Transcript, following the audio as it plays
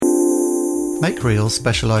MakeReal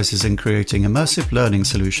specialises in creating immersive learning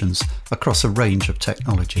solutions across a range of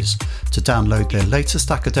technologies. To download their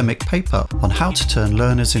latest academic paper on how to turn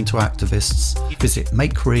learners into activists, visit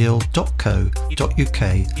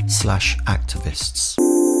makereal.co.uk/activists.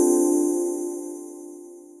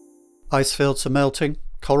 Ice fields are melting,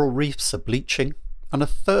 coral reefs are bleaching, and a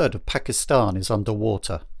third of Pakistan is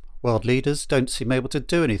underwater. World leaders don't seem able to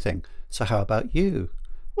do anything, so how about you?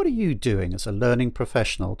 What are you doing as a learning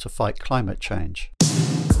professional to fight climate change?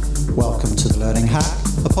 Welcome to The Learning Hack,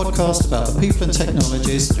 a podcast about the people and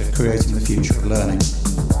technologies that are creating the future of learning.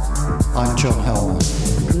 I'm John Helmer.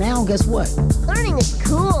 Now guess what? Learning is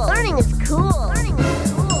cool. Learning is cool. Learning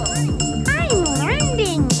is cool. I'm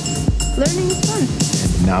learning. Learning is fun.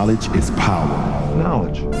 And knowledge is power.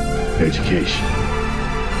 Knowledge. Education.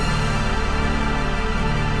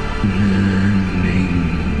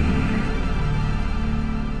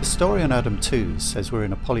 Historian Adam Tooze says we're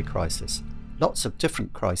in a polycrisis, lots of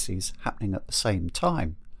different crises happening at the same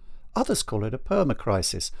time. Others call it a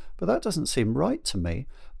permacrisis, but that doesn't seem right to me.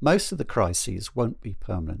 Most of the crises won't be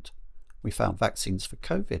permanent. We found vaccines for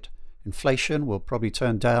COVID. Inflation will probably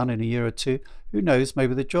turn down in a year or two. Who knows,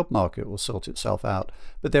 maybe the job market will sort itself out.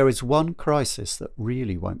 But there is one crisis that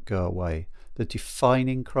really won't go away, the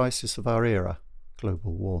defining crisis of our era,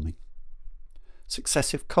 global warming.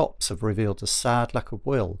 Successive COPs have revealed a sad lack of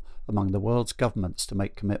will among the world's governments to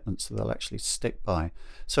make commitments that they'll actually stick by.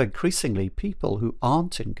 So increasingly, people who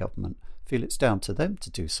aren't in government feel it's down to them to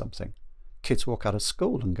do something. Kids walk out of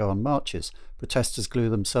school and go on marches, protesters glue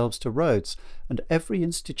themselves to roads, and every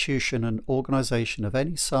institution and organisation of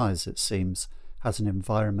any size, it seems, has an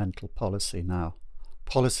environmental policy now.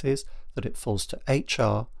 Policies that it falls to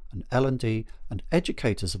HR and L&D and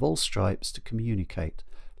educators of all stripes to communicate.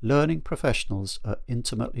 Learning professionals are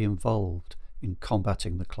intimately involved in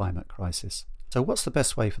combating the climate crisis. So what's the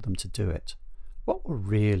best way for them to do it? What will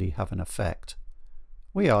really have an effect?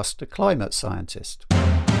 We asked a climate scientist.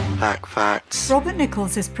 Hack Facts. Robert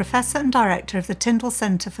Nicholls is Professor and Director of the Tyndall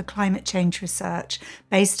Centre for Climate Change Research,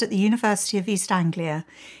 based at the University of East Anglia.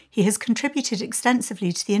 He has contributed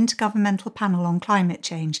extensively to the Intergovernmental Panel on Climate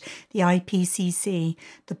Change, the IPCC,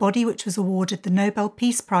 the body which was awarded the Nobel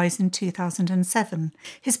Peace Prize in 2007.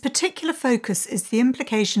 His particular focus is the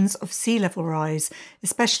implications of sea level rise,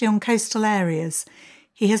 especially on coastal areas.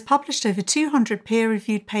 He has published over 200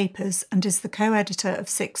 peer-reviewed papers and is the co-editor of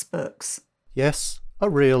 6 books. Yes, a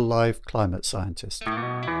real live climate scientist.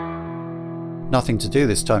 Nothing to do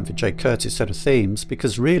this time for Jay Curtis' set of themes,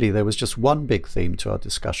 because really there was just one big theme to our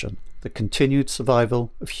discussion, the continued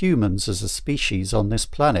survival of humans as a species on this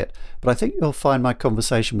planet. But I think you'll find my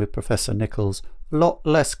conversation with Professor Nicholls a lot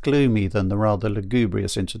less gloomy than the rather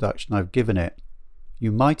lugubrious introduction I've given it.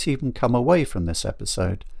 You might even come away from this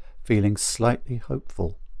episode feeling slightly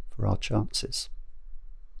hopeful for our chances.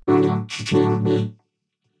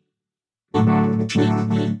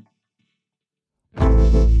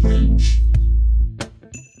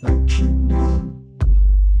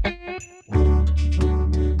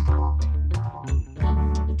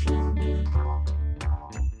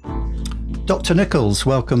 Dr. Nicholls,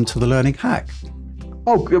 welcome to The Learning Hack.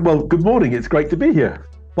 Oh, well, good morning. It's great to be here.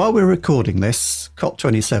 While we're recording this,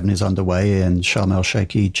 COP27 is underway in Sharm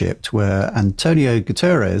el-Sheikh, Egypt, where Antonio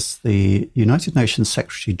Guterres, the United Nations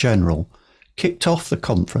Secretary General, kicked off the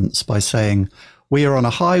conference by saying, "We are on a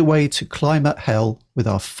highway to climate hell with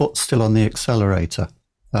our foot still on the accelerator,"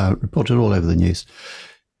 reported all over the news.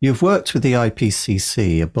 You've worked with the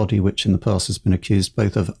IPCC, a body which in the past has been accused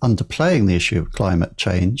both of underplaying the issue of climate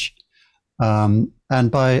change and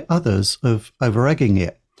by others of over-egging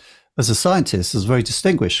it. As a scientist, as a very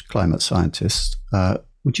distinguished climate scientist,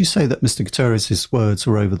 would you say that Mr. Guterres' words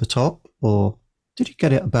were over the top, or did he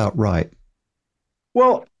get it about right?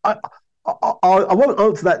 Well, I won't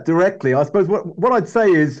answer that directly. I suppose what I'd say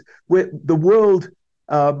is the world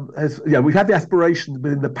we've had the aspiration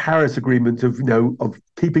within the Paris Agreement of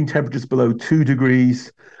keeping temperatures below 2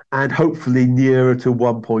 degrees and hopefully nearer to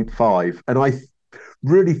 1.5. And I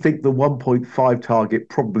really think the 1.5 target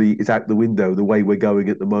probably is out the window the way we're going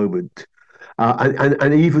at the moment.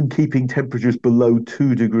 And even keeping temperatures below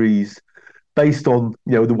 2 degrees based on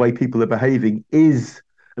the way people are behaving and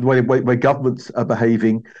the way governments are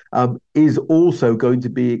behaving is also going to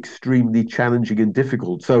be extremely challenging and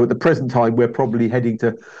difficult. So at the present time, we're probably heading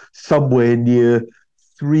to somewhere near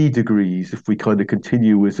 3 degrees if we kind of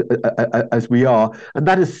continue as we are. And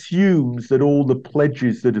that assumes that all the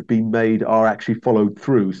pledges that have been made are actually followed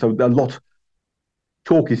through. So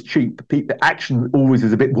talk is cheap. Action always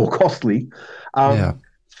is a bit more costly.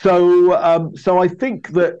 So I think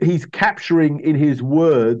that he's capturing in his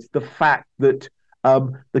words the fact that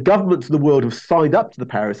The governments of the world have signed up to the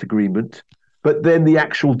Paris Agreement, but then the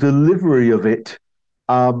actual delivery of it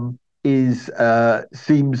is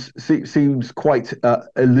seems quite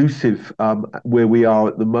elusive where we are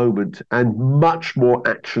at the moment, and much more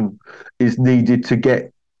action is needed to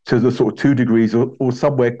get to the sort of 2 degrees or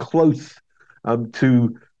somewhere close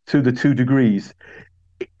to the 2 degrees.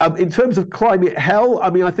 In terms of climate hell, I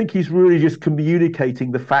mean, I think he's really just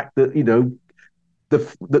communicating the fact that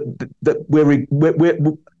that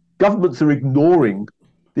governments are ignoring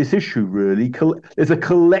this issue. Really, there's a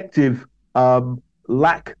collective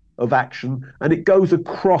lack of action, and it goes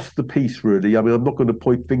across the piece. Really, I mean, I'm not going to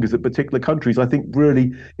point fingers at particular countries. I think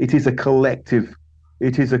really it is a collective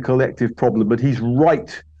problem, but he's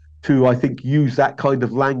right to, I think, use that kind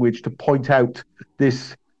of language to point out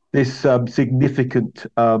this significant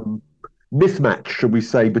mismatch, shall we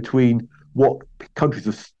say, between what countries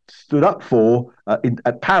have stood up for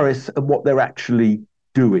at Paris and what they're actually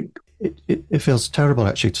doing. It feels terrible,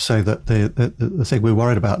 actually, to say that the thing we're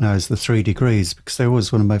worried about now is the 3 degrees, because they're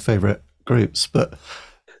always one of my favourite groups. But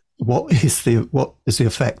what is the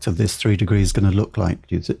effect of this 3 degrees going to look like?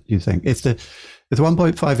 Do you think if the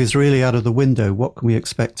 1.5 is really out of the window, what can we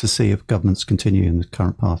expect to see if governments continue in the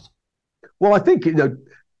current path? Well, I think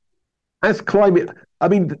as climate, I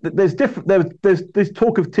mean, there's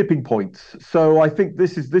talk of tipping points. So I think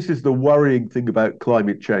this is the worrying thing about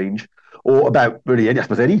climate change, or about really, I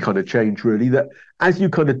suppose, any kind of change, really, that as you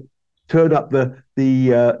kind of turn up the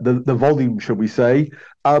volume, shall we say,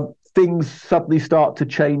 things suddenly start to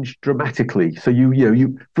change dramatically. So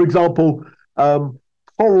you for example,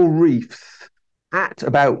 coral reefs at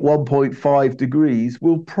about 1.5 degrees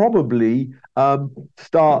will probably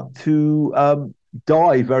start to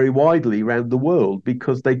die very widely around the world,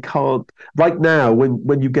 because they can't right now.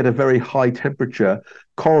 When you get a very high temperature,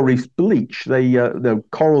 coral reefs bleach.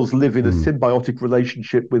 Corals live in a symbiotic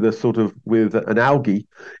relationship with an algae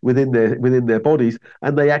within their bodies,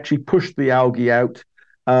 and they actually push the algae out,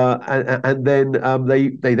 and then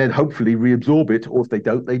they then hopefully reabsorb it, or if they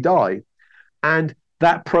don't, they die. And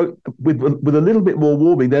with a little bit more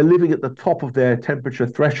warming, they're living at the top of their temperature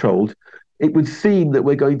threshold. It would seem that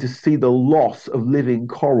we're going to see the loss of living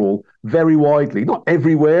coral very widely, not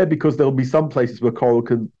everywhere, because there'll be some places where coral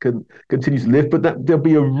can continue to live, but there'll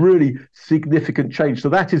be a really significant change. So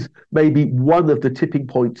that is maybe one of the tipping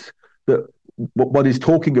points that one is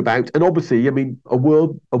talking about. And obviously, I mean, a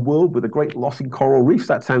world with a great loss in coral reefs,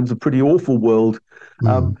 that sounds a pretty awful world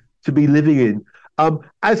to be living in.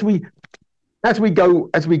 As we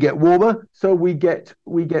get warmer, so we get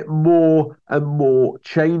more and more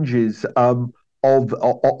changes of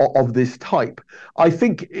this type. I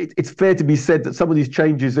think it's fair to be said that some of these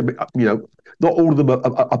changes, not all of them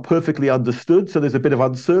are perfectly understood. So there's a bit of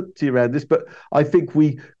uncertainty around this, but I think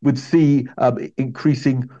we would see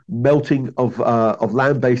increasing melting of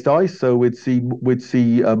land-based ice. So we'd see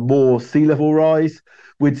more sea level rise.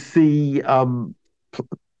 We'd see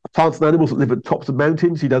plants and animals that live at tops of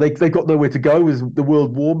mountains, they've got nowhere to go as the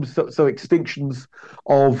world warms. So extinctions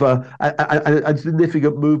of and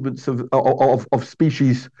significant movements of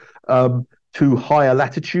species to higher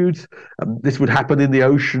latitudes. This would happen in the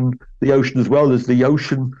ocean as well, as the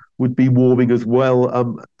ocean would be warming as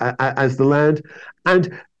well as the land.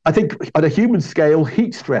 And I think on a human scale,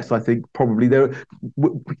 heat stress, I think probably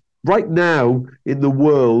right now in the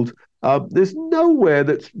world, there's nowhere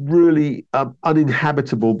that's really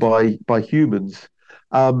uninhabitable by humans,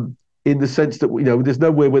 in the sense that there's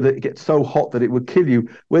nowhere where it gets so hot that it would kill you.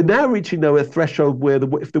 We're now reaching a threshold where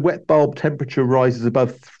if the wet bulb temperature rises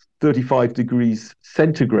above 35 degrees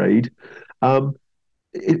centigrade,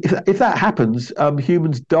 if that happens,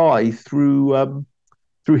 humans die through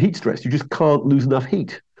heat stress. You just can't lose enough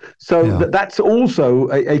heat. So that's also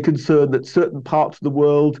a concern, that certain parts of the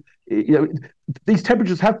world, these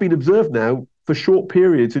temperatures have been observed now for short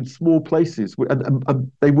periods in small places,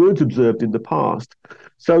 and they weren't observed in the past.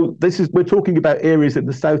 So we're talking about areas in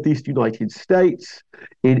the southeast United States,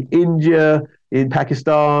 in India, in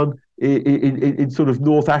Pakistan, in sort of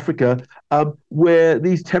North Africa, where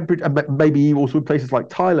these temperatures, and maybe also in places like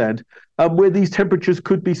Thailand, where these temperatures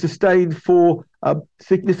could be sustained for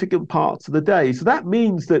significant parts of the day. So that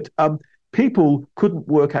means that people couldn't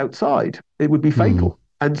work outside. It would be fatal.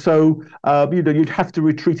 And so, you'd have to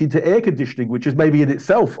retreat into air conditioning, which is maybe in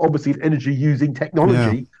itself, obviously, an energy-using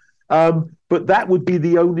technology. Yeah. But that would be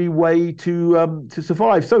the only way to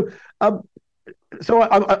survive. So, I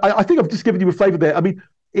think I've just given you a flavour there. I mean,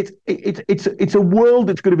 it's a world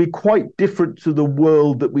that's going to be quite different to the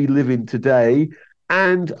world that we live in today,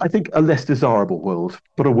 and I think a less desirable world,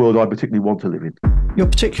 but a world I particularly want to live in. Your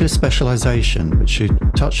particular specialisation, which you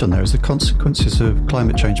touched on there, is the consequences of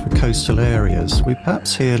climate change for coastal areas. We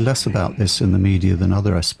perhaps hear less about this in the media than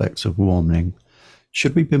other aspects of warming.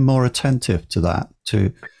 Should we be more attentive to that?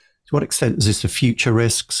 To what extent is this a future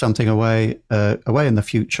risk, something away in the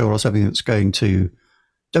future, or something that's going to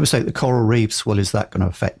devastate the coral reefs? Well, is that going to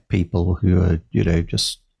affect people who are,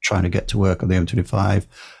 just trying to get to work on the M25?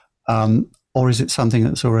 Or is it something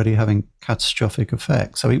that's already having catastrophic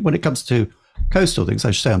effects? I mean, when it comes to coastal things,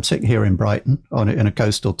 I should say I'm sitting here in Brighton in a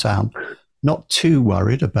coastal town, not too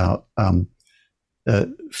worried about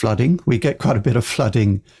flooding. We get quite a bit of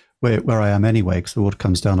flooding where I am anyway, because the water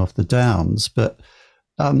comes down off the downs. But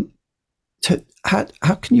how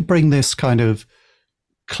can you bring this kind of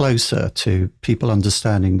closer to people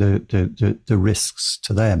understanding the risks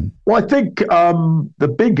to them? Well, I think the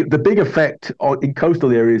big effect in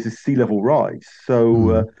coastal areas is sea level rise.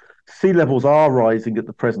 So sea levels are rising at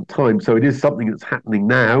the present time. So it is something that's happening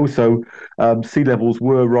now. So sea levels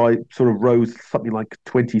rose something like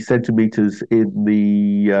 20 centimeters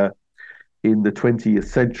in the 20th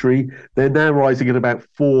century. They're now rising at about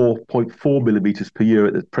 4.4 millimeters per year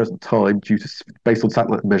at the present time, based on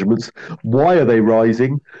satellite measurements. Why are they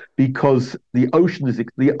rising? Because the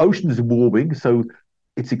ocean is warming, so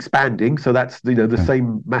it's expanding. So that's the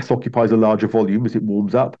same mass occupies a larger volume as it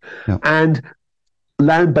warms up, and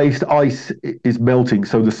land-based ice is melting.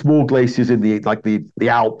 So the small glaciers in the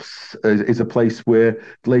Alps is a place where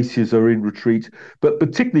glaciers are in retreat. But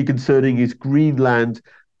particularly concerning is Greenland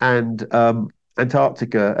and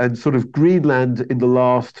Antarctica, and sort of Greenland in the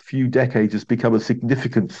last few decades has become a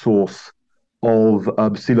significant source of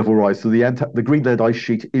sea level rise. So the Greenland ice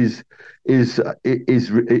sheet is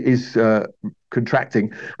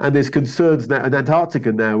contracting, and there's concerns now. And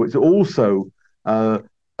Antarctica now is also a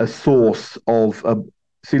source of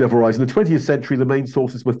sea level rise. In the 20th century, the main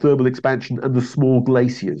sources were thermal expansion and the small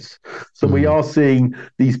glaciers. So we are seeing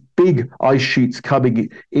these big ice sheets coming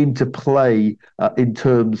into play in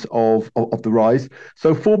terms of the rise.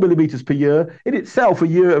 So 4 millimeters per year in itself, a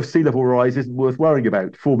year of sea level rise isn't worth worrying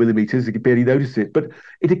about. 4 millimeters, you can barely notice it, but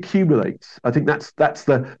it accumulates. I think that's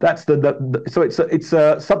so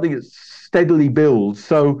it's something that steadily builds.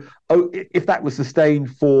 So if that was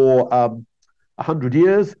sustained for 100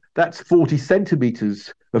 years, that's 40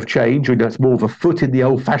 centimeters of change. I mean, that's more of a foot in the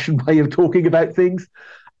old-fashioned way of talking about things.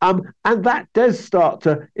 And that does start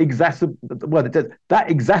to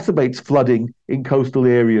exacerbates flooding in coastal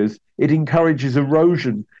areas. It encourages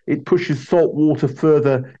erosion. It pushes salt water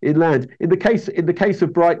further inland. In the case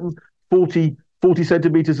of Brighton, 40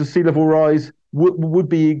 centimeters of sea level rise would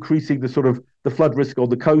be increasing the flood risk on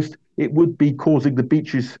the coast. It would be causing the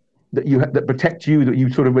beaches that protect you, that you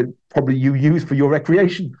probably use for your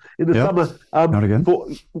recreation in the summer. Not again.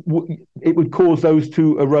 It would cause those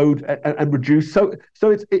to erode and reduce. So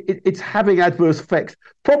it's having adverse effects.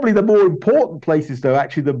 Probably the more important places, though,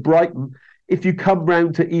 actually, than Brighton. If you come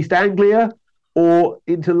round to East Anglia or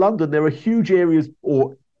into London, there are huge areas,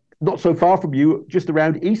 or not so far from you, just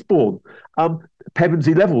around Eastbourne,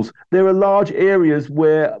 Pevensey levels. There are large areas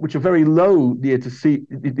which are very low near to sea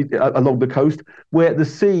along the coast, where the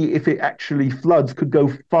sea, if it actually floods, could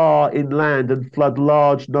go far inland and flood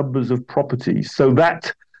large numbers of properties. So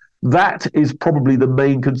that is probably the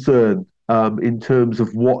main concern in terms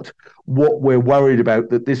of what we're worried about,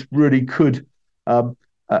 that this really could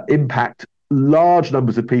impact large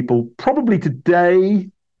numbers of people. Probably today,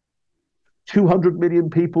 200 million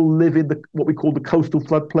people live in what we call the coastal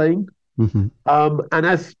floodplain. And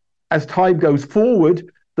as time goes forward,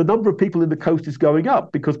 the number of people in the coast is going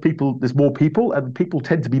up because there's more people, and people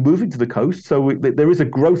tend to be moving to the coast. So there is a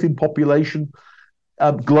growth in population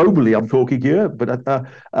globally. I'm talking here, but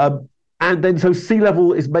and then so sea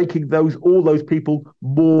level is making all those people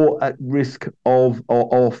more at risk of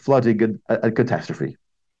flooding and catastrophe.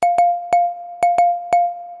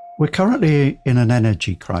 We're currently in an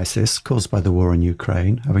energy crisis caused by the war in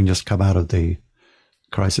Ukraine, having just come out of the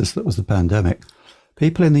crisis that was the pandemic.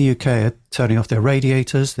 People in the UK are turning off their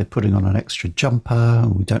radiators, they're putting on an extra jumper,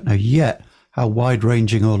 and we don't know yet how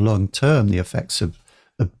wide-ranging or long-term the effects of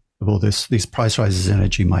all these price rises in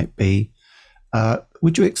energy might be.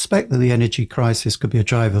 Would you expect that the energy crisis could be a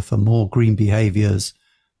driver for more green behaviours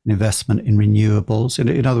and investment in renewables?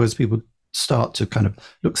 In other words, people start to kind of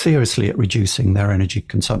look seriously at reducing their energy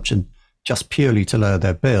consumption just purely to lower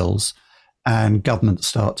their bills, and governments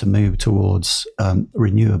start to move towards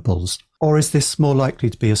renewables? Or is this more likely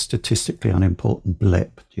to be a statistically unimportant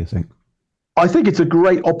blip, do you think? I think it's a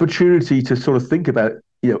great opportunity to sort of think about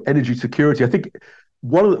energy security. I think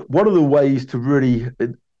one of the ways to really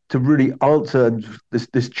to really answer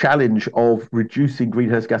this challenge of reducing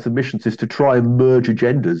greenhouse gas emissions is to try and merge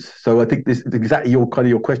agendas. So I think this is exactly your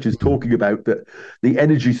question is talking about, that the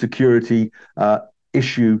energy security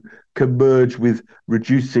issue can merge with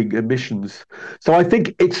reducing emissions. So I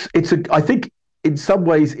think I think in some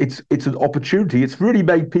ways it's an opportunity. It's really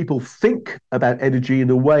made people think about energy in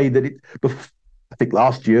a way that I think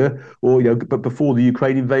last year, or but before the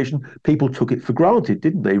Ukraine invasion, people took it for granted,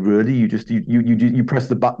 didn't they? Really, you press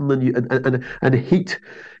the button and heat,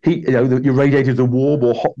 your radiators are warm,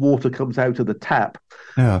 or hot water comes out of the tap.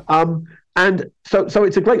 Yeah. And so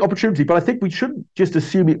it's a great opportunity, but I think we shouldn't just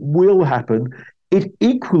assume it will happen. It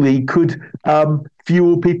equally could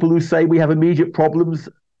fuel people who say we have immediate problems.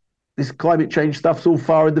 This climate change stuff's all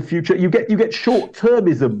far in the future. You get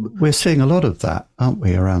short-termism. We're seeing a lot of that, aren't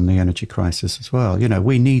we, around the energy crisis as well?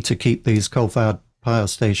 We need to keep these coal-fired power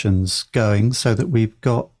stations going so that we've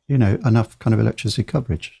got, enough kind of electricity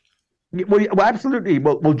coverage. Well, absolutely.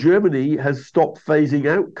 Well, Germany has stopped phasing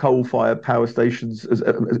out coal-fired power stations as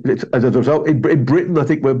a result. In Britain, I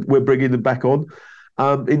think we're bringing them back on.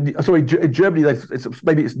 In Germany,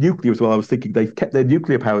 maybe it's nuclear as well. I was thinking they've kept their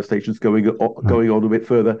nuclear power stations going on a bit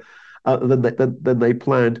further than they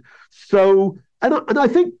planned. So, and I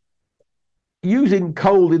think using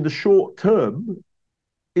coal in the short term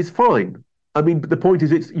is fine. I mean, but the point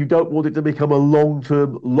is, you don't want it to become a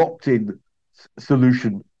long-term, locked-in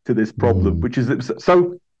solution to this problem, which is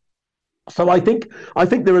so. So I think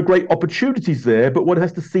there are great opportunities there, but one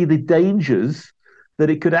has to see the dangers that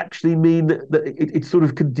it could actually mean that it sort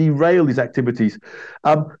of can derail these activities.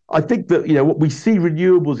 I think that what we see,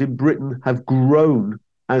 renewables in Britain have grown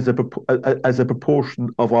as a proportion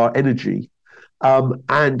of our energy,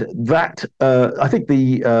 and that I think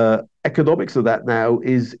the economics of that now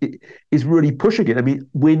is really pushing it. I mean,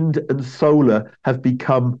 wind and solar have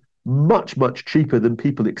become much cheaper than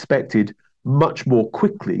people expected, much more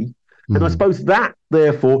quickly. And I suppose that,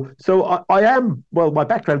 therefore, so I am, well, my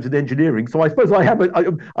background's in engineering, so I suppose I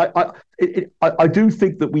do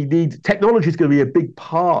think that we need, technology is going to be a big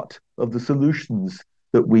part of the solutions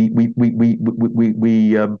that we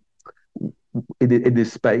in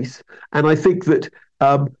this space. And I think that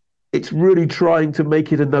it's really trying to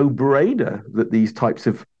make it a no-brainer that these types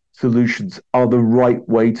of solutions are the right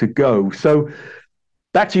way to go. So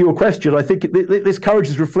back to your question, I think this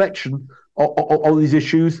encourages reflection on these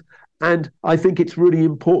issues. And I think it's really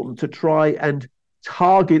important to try and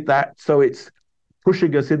target that so it's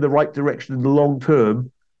pushing us in the right direction in the long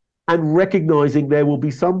term, and recognizing there will be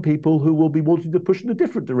some people who will be wanting to push in a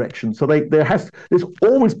different direction. So there's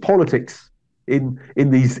always politics in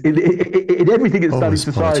everything that's done in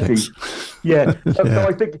society. Yeah. So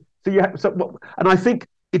I think and I think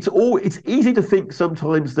it's easy to think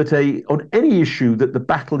sometimes that on any issue that the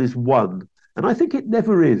battle is won. And I think it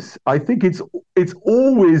never is. I think it's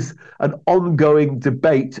always an ongoing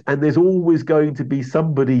debate, and there's always going to be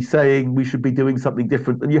somebody saying we should be doing something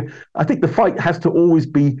different. And I think the fight has to always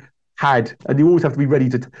be had, and you always have to be ready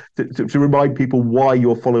to remind people why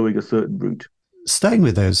you're following a certain route. Staying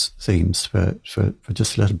with those themes for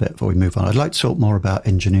just a little bit before we move on, I'd like to talk more about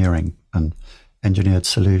engineering and engineered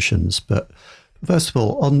solutions. But first of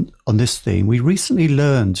all, on this theme, we recently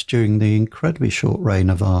learned during the incredibly short reign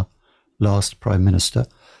of our last Prime Minister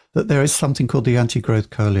that there is something called the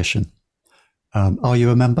Anti-Growth Coalition. Are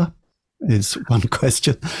you a member? Is one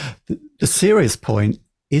question. The serious point,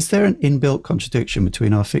 is there an inbuilt contradiction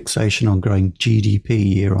between our fixation on growing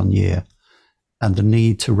GDP year on year and the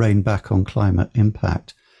need to rein back on climate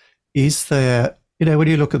impact? Is there, when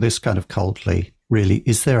you look at this kind of coldly, really,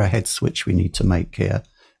 is there a head switch we need to make here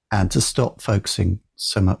and to stop focusing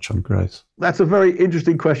so much on growth? That's a very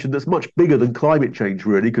interesting question that's much bigger than climate change,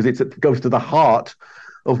 really, because it goes to the heart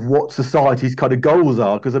of what society's kind of goals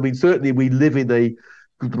are. Because, I mean, certainly we live in a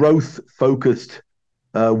growth-focused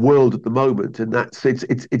world at the moment, and it's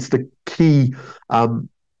the key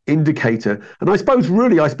indicator. And I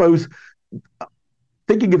suppose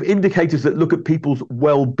thinking of indicators that look at people's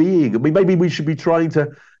well-being, I mean, maybe we should be trying to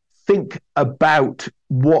think about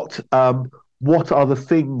what are the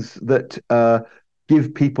things that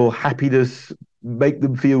give people happiness, make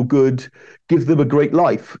them feel good, give them a great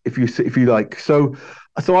life, if you like. So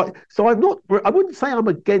I'm not. I wouldn't say I'm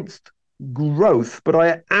against growth, but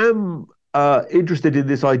I am interested in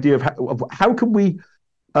this idea of how can we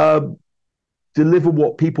deliver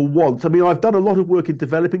what people want. I mean, I've done a lot of work in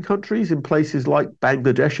developing countries, in places like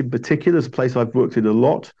Bangladesh in particular, is a place I've worked in a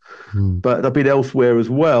lot, but I've been elsewhere as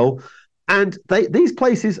well. And these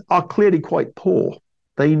places are clearly quite poor.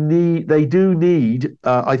 They do need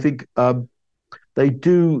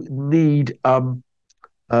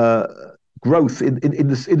growth in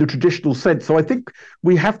the traditional sense. So I think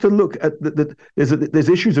we have to look at that. There's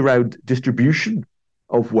issues around distribution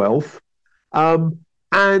of wealth,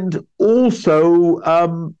 and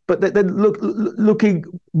also, but then looking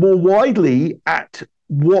more widely at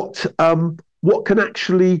what can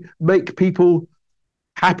actually make people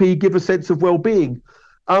happy, give a sense of well-being.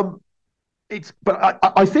 But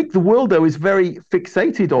I think the world, though, is very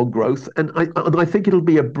fixated on growth, and I think it'll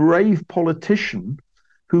be a brave politician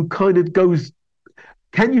who kind of goes,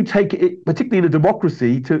 can you take it, particularly in a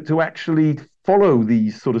democracy, to actually follow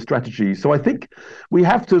these sort of strategies? So I think we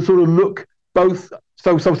have to sort of look both.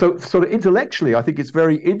 So sort of intellectually, I think it's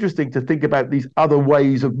very interesting to think about these other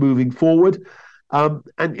ways of moving forward, and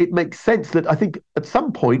it makes sense that I think at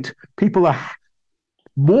some point people are.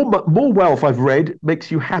 More wealth, I've read,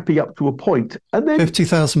 makes you happy up to a point, and then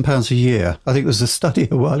 £50,000 a year. I think there's a study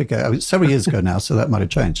a while ago, several years ago now, so that might have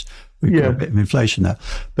changed. We've got a bit of inflation now,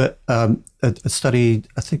 but a study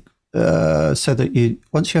I think said that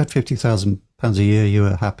once you had £50,000 a year, you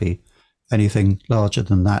were happy. Anything larger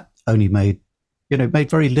than that only made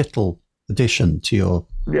very little addition to your.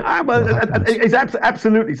 Yeah, well, it's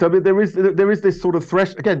absolutely. So I mean, there is this sort of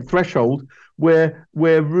threshold where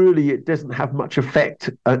really it doesn't have much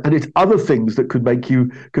effect, and it's other things that could make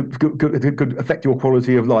you could affect your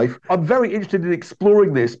quality of life. I'm very interested in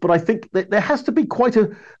exploring this, but I think that there has to be I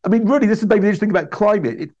mean, really, this is maybe the interesting thing about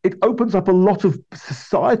climate. It opens up a lot of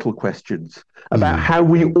societal questions about how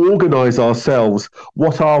we organize ourselves,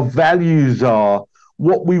 what our values are,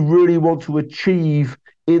 what we really want to achieve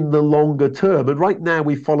in the longer term. And right now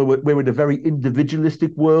we're in a very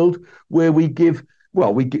individualistic world where we give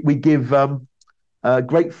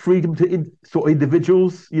great freedom to sort of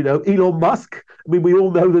individuals. Elon Musk, I mean, we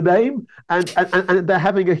all know the name, and they're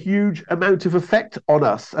having a huge amount of effect on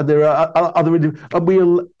us, and there are other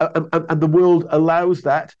and the world allows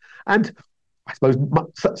that, and I suppose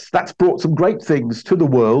that's brought some great things to the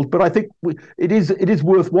world, but I think it is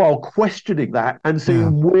worthwhile questioning that and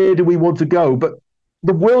saying, where do we want to go? But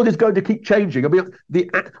the world is going to keep changing. I mean,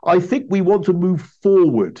 I think we want to move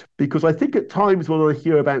forward, because I think at times when I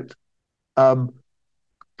hear about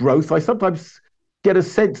growth, I sometimes get a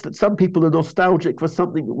sense that some people are nostalgic for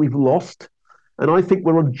something that we've lost, and I think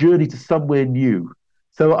we're on a journey to somewhere new.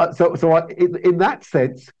 So in that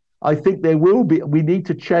sense, I think we need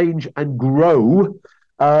to change and grow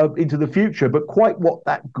into the future, but quite what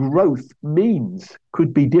that growth means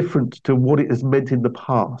could be different to what it has meant in the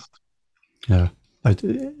past. Yeah.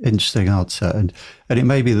 Interesting answer, and it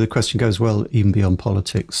may be the question goes well even beyond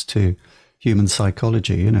politics to human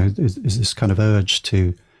psychology. Is this kind of urge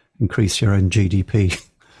to increase your own GDP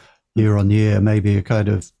year on year maybe a kind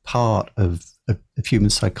of part of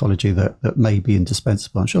human psychology that may be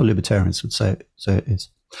indispensable? I'm sure libertarians would say it is.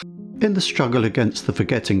 In the struggle against the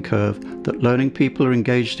forgetting curve that learning people are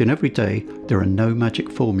engaged in every day, there are no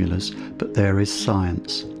magic formulas, but there is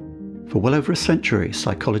science. For well over a century,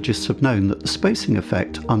 psychologists have known that the spacing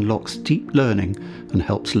effect unlocks deep learning and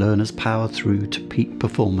helps learners power through to peak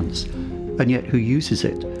performance. And yet who uses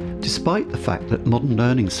it, despite the fact that modern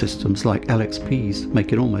learning systems like LXPs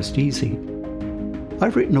make it almost easy?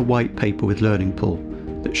 I've written a white paper with Learning Pool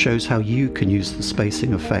that shows how you can use the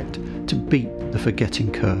spacing effect to beat the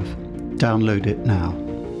forgetting curve. Download it now.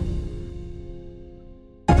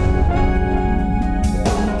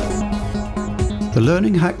 The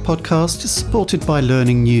Learning Hack podcast is supported by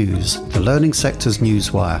Learning News, the learning sector's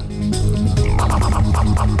newswire.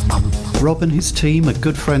 Rob and his team are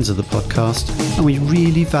good friends of the podcast, and we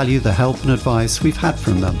really value the help and advice we've had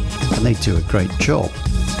from them, and they do a great job.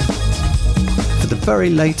 For the very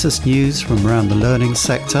latest news from around the learning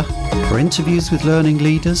sector, for interviews with learning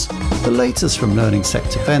leaders, the latest from learning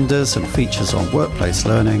sector vendors and features on workplace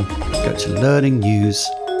learning, go to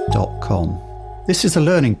learningnews.com. This is a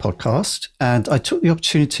learning podcast, and I took the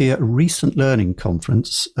opportunity at a recent learning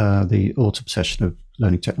conference, the autumn session of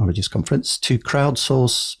Learning Technologies Conference, to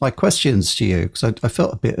crowdsource my questions to you, because I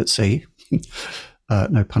felt a bit at sea,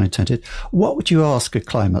 no pun intended. What would you ask a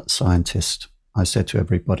climate scientist? I said to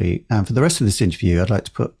everybody. And for the rest of this interview, I'd like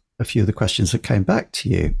to put a few of the questions that came back to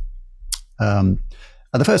you. And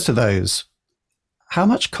the first of those, how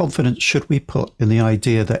much confidence should we put in the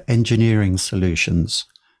idea that engineering solutions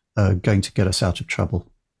are going to get us out of trouble?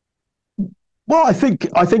 Well, I think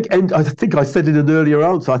I said in an earlier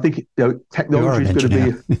answer, I think technology is going to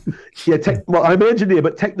be well, I'm an engineer,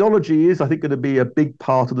 but technology is, I think, going to be a big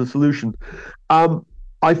part of the solution.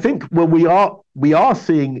 I think when we are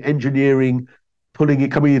seeing engineering coming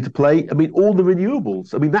into play. I mean, all the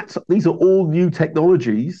renewables. I mean, these are all new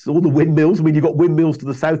technologies. All the windmills. I mean, you've got windmills to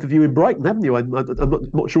the south of you in Brighton, haven't you? I'm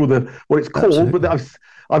not sure what it's called, Absolutely. but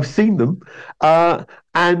I've seen them,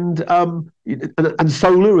 and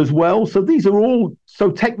solar as well. So these are all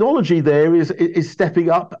technology there is stepping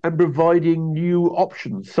up and providing new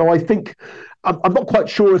options. So I think I'm not quite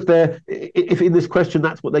sure if in this question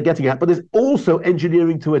that's what they're getting at, but there's also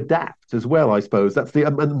engineering to adapt as well. I suppose that's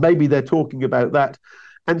and maybe they're talking about that.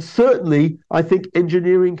 And certainly, I think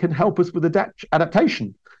engineering can help us with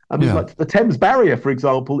adaptation. I mean, like the Thames Barrier, for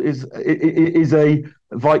example, is a kind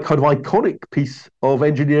of iconic piece of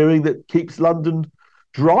engineering that keeps London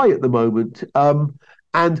dry at the moment.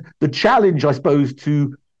 And the challenge, I suppose,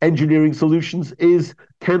 to engineering solutions is,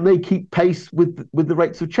 can they keep pace with the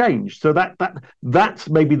rates of change? So that's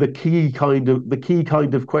maybe the key kind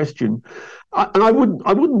of question. And I wouldn't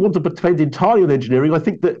want to depend entirely on engineering. I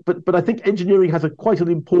think but I think engineering has quite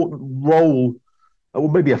an important role,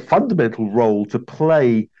 or maybe a fundamental role, to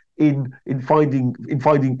play in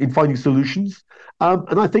finding solutions.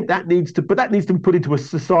 And I think that needs to be put into a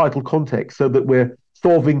societal context, so that we're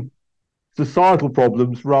solving societal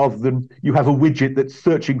problems rather than you have a widget that's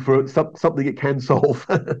searching for something it can solve.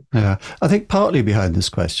 Yeah, I think partly behind this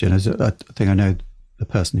question is, I think I know the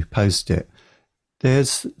person who posed it.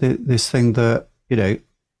 There's this thing that,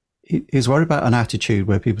 is worried about an attitude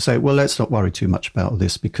where people say, well, let's not worry too much about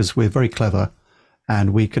this because we're very clever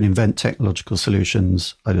and we can invent technological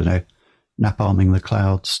solutions. I don't know, nap-arming the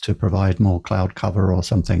clouds to provide more cloud cover or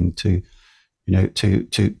something to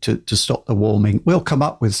stop the warming. We'll come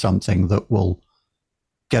up with something that will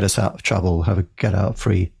get us out of trouble, have a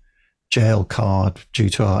get-out-free jail card due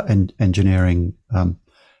to our engineering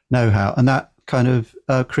know-how. And that kind of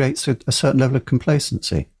creates a certain level of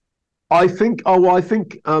complacency. I think,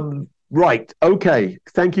 right. Okay.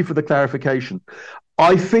 Thank you for the clarification.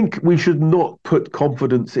 I think we should not put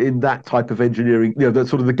confidence in that type of engineering, the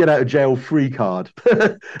sort of the get out of jail free card,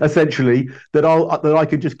 essentially, that I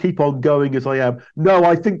can just keep on going as I am. No,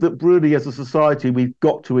 I think that really as a society, we've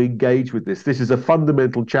got to engage with this. This is a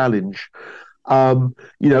fundamental challenge.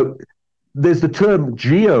 There's the term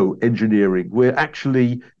geoengineering, where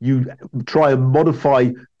actually you try and modify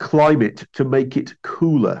climate to make it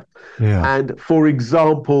cooler. Yeah. And for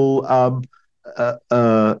example,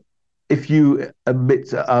 if you emit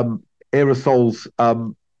aerosols,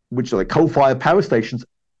 which are like coal-fired power stations,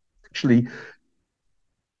 actually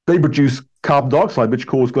they produce carbon dioxide, which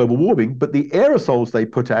cause global warming. But the aerosols they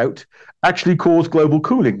put out actually cause global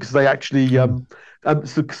cooling, because they actually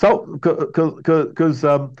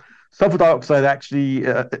sulfur dioxide actually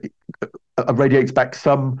radiates back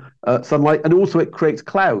some sunlight, and also it creates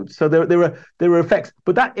clouds. So there are effects,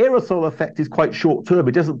 but that aerosol effect is quite short term.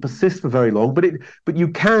 It doesn't persist for very long, but you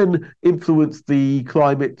can influence the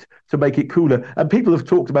climate to make it cooler. And people have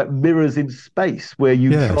talked about mirrors in space, where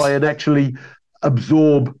you try and actually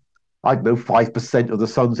absorb, I don't know, 5% of the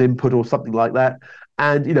sun's input or something like that,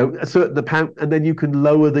 and a certain amount, and then you can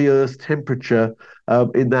lower the Earth's temperature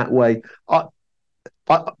in that way.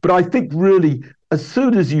 But I think really, as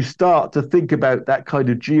soon as you start to think about that kind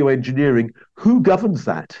of geoengineering, who governs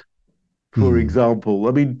that? For example,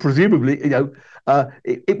 I mean, presumably,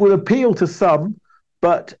 it will appeal to some,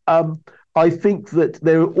 but I think that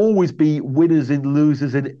there will always be winners and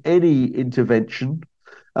losers in any intervention.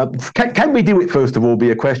 Can we do it, first of all,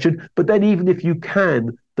 be a question? But then even if you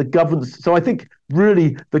can, the governance. So I think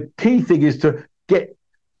really the key thing is to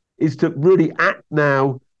really act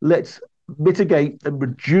now. Let's mitigate and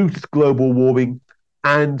reduce global warming,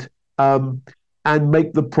 and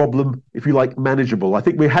make the problem, if you like, manageable. I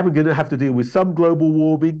think we're going to have to deal with some global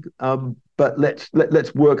warming, but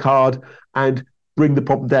let's work hard and bring the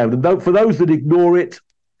problem down. And for those that ignore it,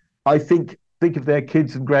 I think of their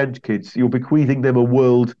kids and grandkids. You're bequeathing them a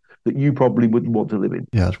world that you probably wouldn't want to live in.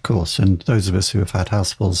 Yeah, of course. And those of us who have had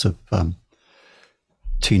housefuls of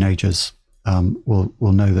teenagers will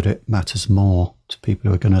know that it matters more to people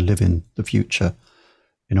who are going to live in the future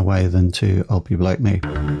in a way than to old people like me.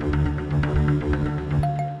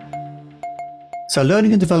 So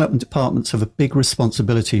learning and development departments have a big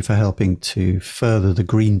responsibility for helping to further the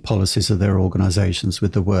green policies of their organisations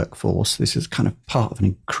with the workforce. This is kind of part of an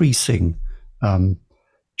increasing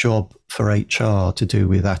job for HR to do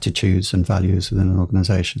with attitudes and values within an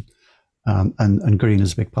organisation. And green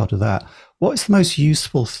is a big part of that. What is the most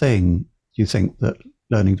useful thing you think that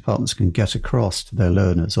learning departments can get across to their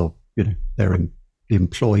learners, or the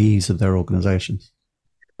employees of their organisations?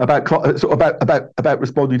 About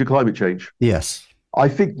responding to climate change. Yes, I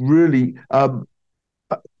think really, I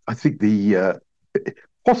think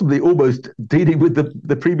possibly almost dealing with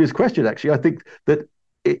the previous question. Actually, I think that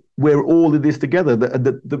we're all in this together.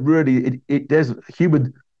 That really there's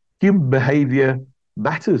human behaviour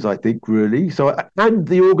matters. I think really. So and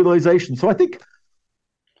the organisation. So I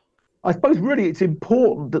suppose really it's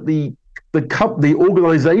important that the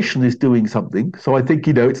organisation is doing something. So I think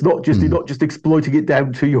it's not just you're not just exploiting it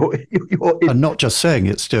down to your and not just saying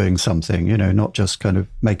it's doing something. Not just kind of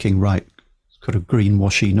making kind of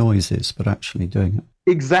greenwashy noises, but actually doing it.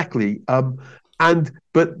 Exactly.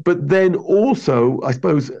 But then also I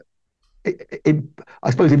suppose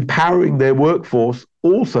empowering their workforce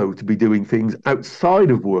also to be doing things outside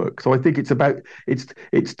of work. So I think it's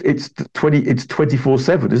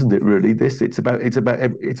 24/7, isn't it? Really, it's about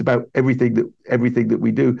everything that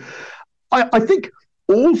we do. I think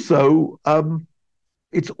also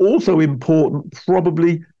it's also important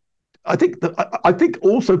probably. I think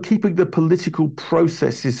also keeping the political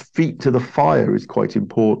process's feet to the fire is quite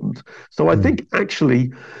important. So I think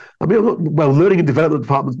actually, learning and development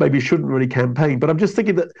departments maybe shouldn't really campaign, but I'm just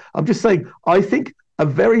saying, I think a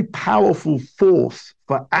very powerful force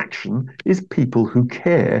for action is people who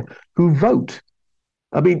care, who vote.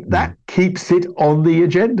 That keeps it on the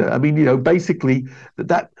agenda. Basically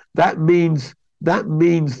that means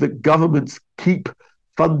that governments keep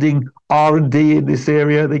funding R&D in this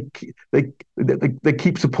area. They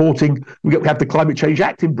keep supporting. We have the Climate Change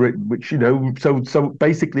Act in Britain, which so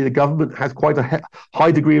basically the government has quite a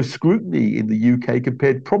high degree of scrutiny in the UK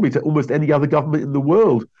compared probably to almost any other government in the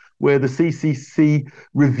world, where the CCC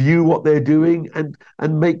review what they're doing and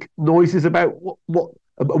make noises about what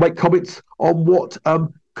make comments on what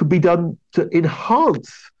could be done to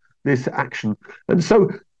enhance this action. And so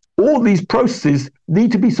all these processes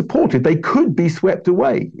need to be supported. They could be swept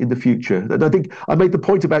away in the future. And I think I made the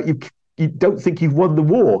point about you don't think you've won the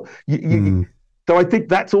war. So I think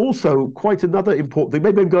that's also quite another important thing.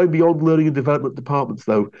 Maybe I'm going beyond learning and development departments,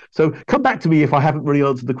 though. So come back to me if I haven't really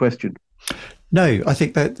answered the question. No, I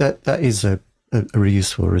think that is a really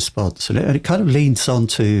useful response. And it kind of leads on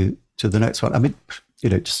to the next one.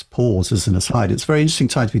 Just pause as an aside. It's a very interesting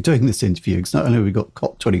time to be doing this interview, because not only have we got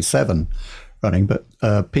COP27 running, but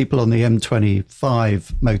people on the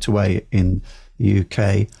M25 motorway in the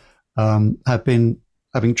UK have been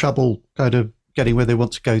having trouble kind of getting where they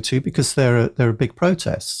want to go to, because there are big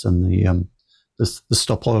protests and the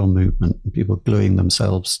Stop Oil movement, and people gluing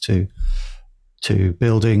themselves to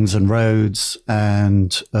buildings and roads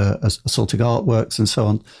and assaulting artworks and so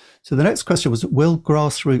on. So the next question was, will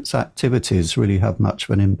grassroots activities really have much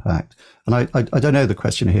of an impact? And I don't know the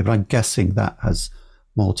question here, but I'm guessing that has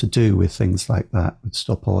more to do with things like that, with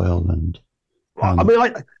Stop Oil and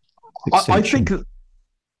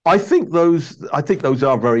I think those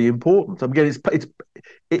are very important. Again, it's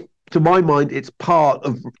to my mind, it's part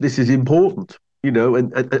of this is important,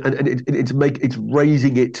 and it's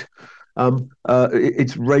raising it,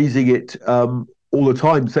 all the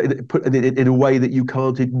time, so put in a way that you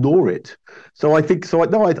can't ignore it. So I think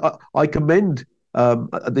I commend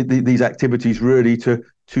these activities really to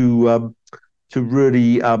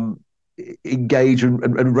really engage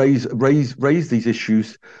and raise these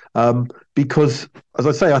issues, because, as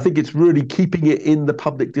I say, I think it's really keeping it in the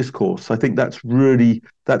public discourse. I think that's very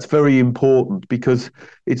important, because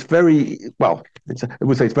it's very I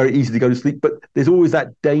would say it's very easy to go to sleep, but there's always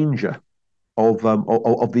that danger of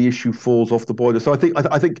the issue falls off the boiler. So I think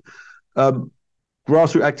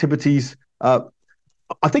grassroots activities.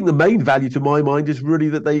 I think the main value, to my mind, is really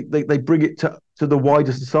that they bring it to the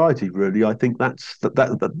wider society. Really, I think that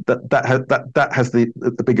has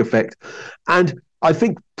the big effect, and I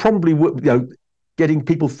think probably getting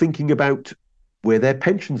people thinking about where their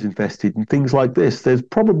pensions invested and things like this. There's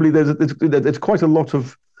quite a lot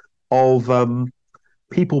of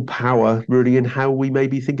people power really in how we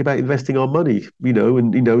maybe think about investing our money.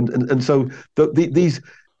 And so these.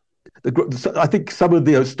 I think some of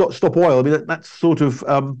the Stop Oil. That's sort of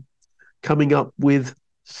coming up with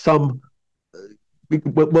some,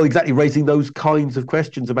 exactly raising those kinds of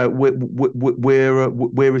questions about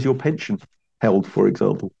where is your pension held, for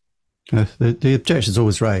example. The objection is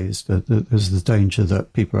always raised that there's the danger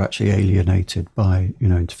that people are actually alienated by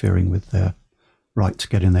interfering with their right to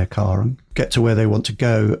get in their car and get to where they want to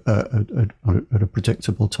go at a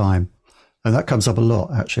predictable time. And that comes up a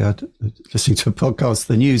lot, actually. I was listening to a podcast,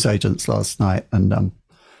 The News Agents, last night, and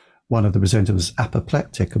one of the presenters was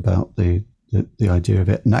apoplectic about the idea of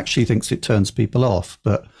it, and actually thinks it turns people off.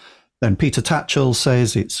 But then Peter Tatchell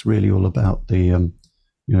says it's really all about the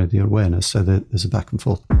awareness. So there's a back and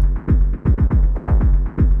forth.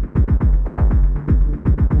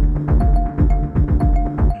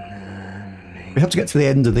 We have to get to the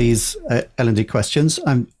end of these L&D questions.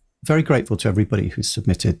 I'm very grateful to everybody who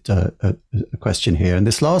submitted a question here. And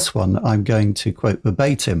this last one, I'm going to quote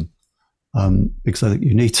verbatim, because I think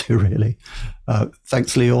you need to, really.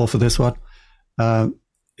 Thanks, Lior, for this one.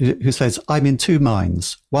 Who says, I'm in two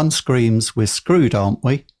minds. One screams, we're screwed, aren't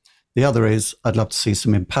we? The other is, I'd love to see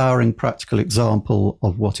some empowering practical example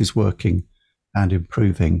of what is working and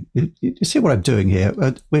improving. You see what I'm doing here?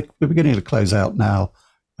 We're beginning to close out now.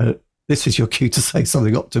 This is your cue to say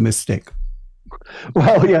something optimistic.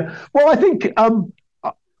 Well, yeah. Well, I think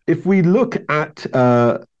if we look at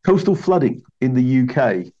coastal flooding in the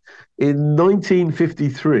UK, in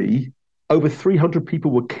 1953, over 300 people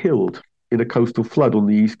were killed in a coastal flood on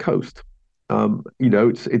the East Coast.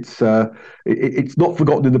 It's not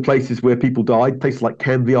forgotten in the places where people died. Places like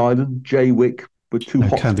Canvey Island, Jaywick were two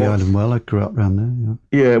hot Canvey spots. Island, well, I grew up around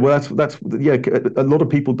there. Yeah, well, that's a lot of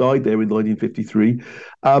people died there in 1953.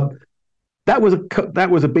 That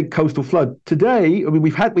was a big coastal flood. Today, I mean,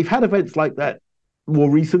 we've had events like that more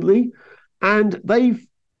recently, and they've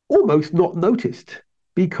almost not noticed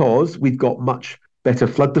because we've got much better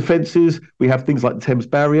flood defences. We have things like the Thames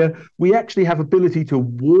Barrier. We actually have ability to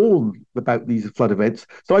warn about these flood events.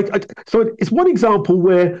 So it's one example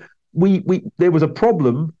where there was a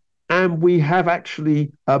problem and we have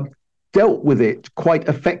actually dealt with it quite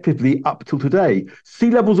effectively up till today.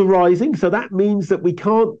 Sea levels are rising, so that means that we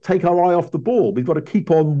can't take our eye off the ball. We've got to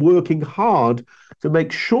keep on working hard to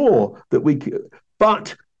make sure that we.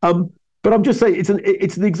 But I'm just saying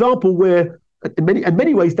it's an example where. In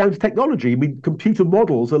many ways, down to technology. I mean, computer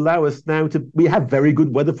models allow us now we have very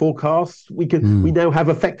good weather forecasts. We now have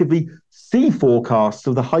effectively sea forecasts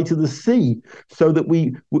of the height of the sea, so that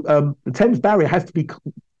the Thames Barrier has to be.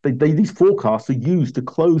 These forecasts are used to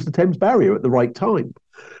close the Thames Barrier at the right time.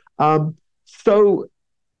 So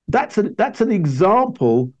that's an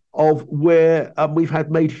example of where we've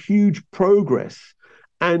made huge progress.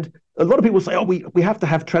 And a lot of people say, we have to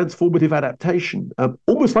have transformative adaptation,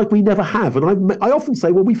 almost like we never have. And I often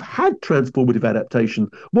say, well, we've had transformative adaptation.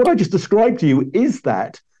 What I just described to you is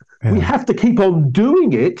that we have to keep on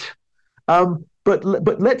doing it,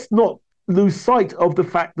 but let's not lose sight of the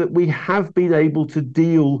fact that we have been able to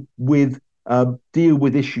deal with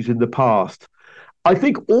issues in the past. I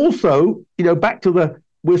think also, back to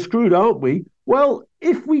we're screwed, aren't we? Well,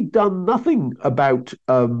 if we'd done nothing about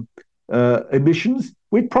emissions,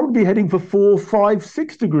 we're probably heading for 4, 5,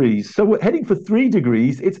 6 degrees. So we're heading for 3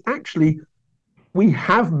 degrees. It's actually, we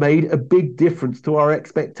have made a big difference to our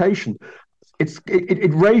expectation.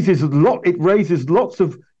 It raises lots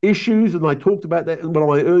of issues, and I talked about that in one of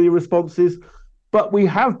my earlier responses. But we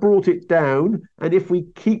have brought it down, and if we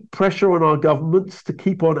keep pressure on our governments to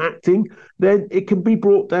keep on acting, then it can be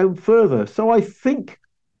brought down further. So I think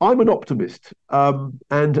I'm an optimist, I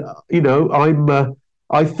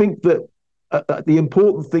think that. The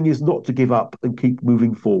important thing is not to give up and keep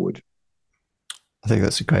moving forward. I think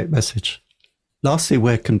that's a great message. Lastly,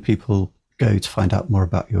 where can people go to find out more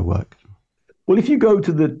about your work? Well, if you go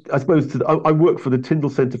to I work for the Tyndall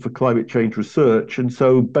Centre for Climate Change Research, and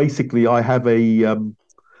so basically I have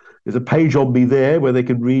there's a page on me there where they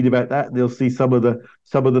can read about that, and they'll see some of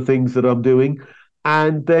the things that I'm doing.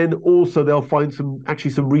 And then also they'll find some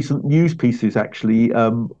recent news pieces actually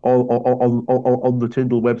on the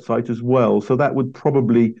Tyndall website as well. So that would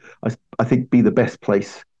probably, I think, be the best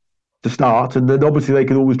place to start. And then obviously they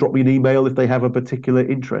can always drop me an email if they have a particular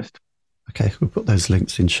interest. Okay, we'll put those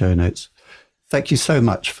links in show notes. Thank you so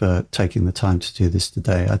much for taking the time to do this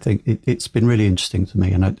today. I think it's been really interesting to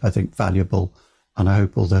me, and I think valuable. And I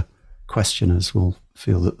hope all the questioners will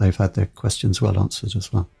feel that they've had their questions well answered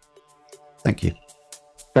as well. Thank you.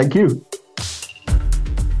 Thank you.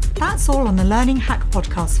 That's all on the Learning Hack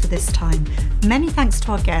podcast for this time. Many thanks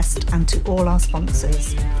to our guest and to all our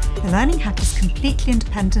sponsors. The Learning Hack is completely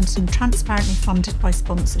independent and transparently funded by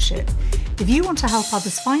sponsorship. If you want to help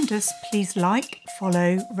others find us, please like,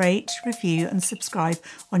 follow, rate, review and subscribe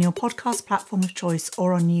on your podcast platform of choice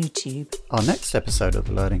or on YouTube. Our next episode of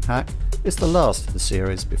The Learning Hack is the last of the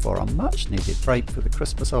series before our much needed break for the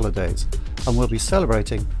Christmas holidays, and we'll be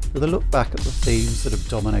celebrating with a look back at the themes that have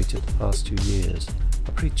dominated the past 2 years.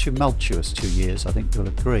 A pretty tumultuous 2 years, I think you'll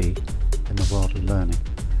agree, in the world of learning.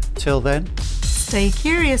 Till then, stay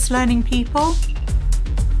curious, learning people.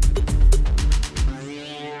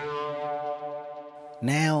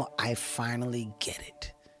 Now I finally get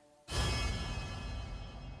it.